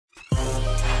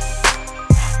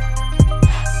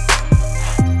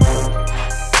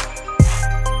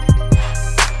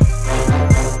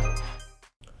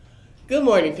Good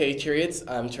morning, Patriots.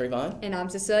 I'm Trayvon. And I'm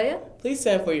Cecilia. Please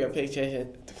stand for your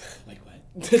Patriot. Like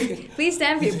what? Please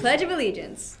stand for your Pledge of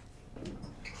Allegiance.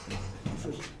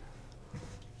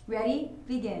 Ready?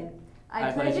 Begin.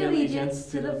 I pledge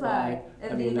allegiance to the flag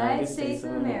of the United States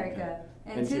of America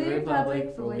and to the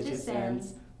republic for which it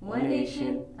stands, one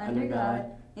nation, under God,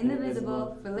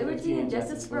 indivisible, for liberty and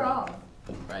justice for all.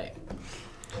 Right.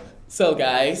 So,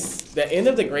 guys, the end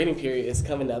of the grading period is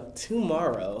coming up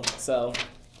tomorrow, so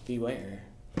beware.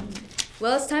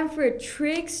 Well, it's time for a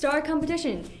Trig Star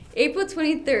competition, April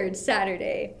 23rd,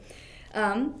 Saturday.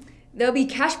 There'll be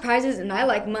cash prizes and I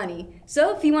like money.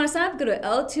 So if you want to sign up, go to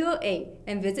L208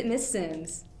 and visit Miss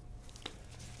Sims.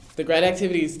 The grad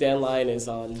activities deadline is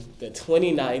on the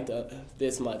 29th of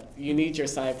this month. You need your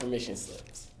signed permission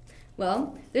slips.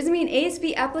 Well, there's going to be an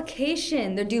ASB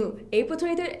application. They're due April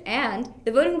 23rd and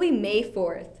the voting will be May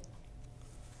 4th.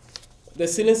 The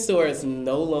student store is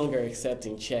no longer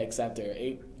accepting checks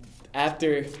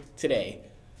after today,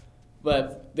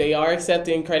 but they are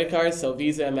accepting credit cards, so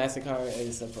Visa and MasterCard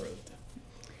is approved.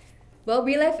 Well,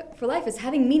 Real Life for Life is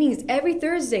having meetings every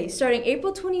Thursday starting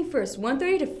April 21st,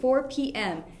 1:30 to 4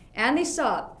 p.m., and they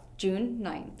stop June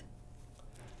 9th.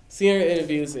 Senior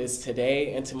interviews is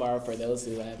today and tomorrow for those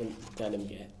who haven't done them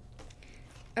yet.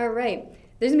 All right.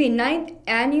 There's going to be a 9th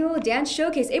annual dance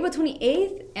showcase April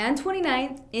 28th and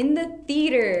 29th in the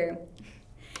theater.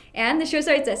 And the show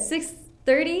starts at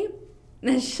 6:30.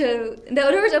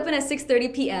 The doors open at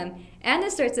 6:30 p.m. and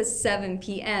it starts at 7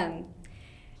 p.m.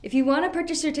 If you want to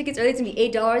purchase your tickets early, it's going to be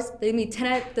 $8. They're going to be $10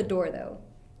 at the door, though.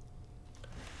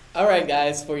 All right,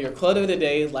 guys, for your quote of the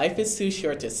day, life is too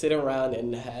short to sit around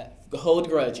and hold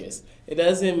grudges. It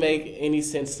doesn't make any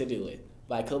sense to do it.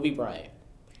 By Kobe Bryant.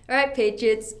 All right,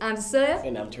 Patriots, I'm Cecilia.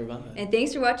 And I'm Trevon. And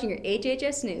thanks for watching your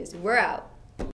HHS News. We're out.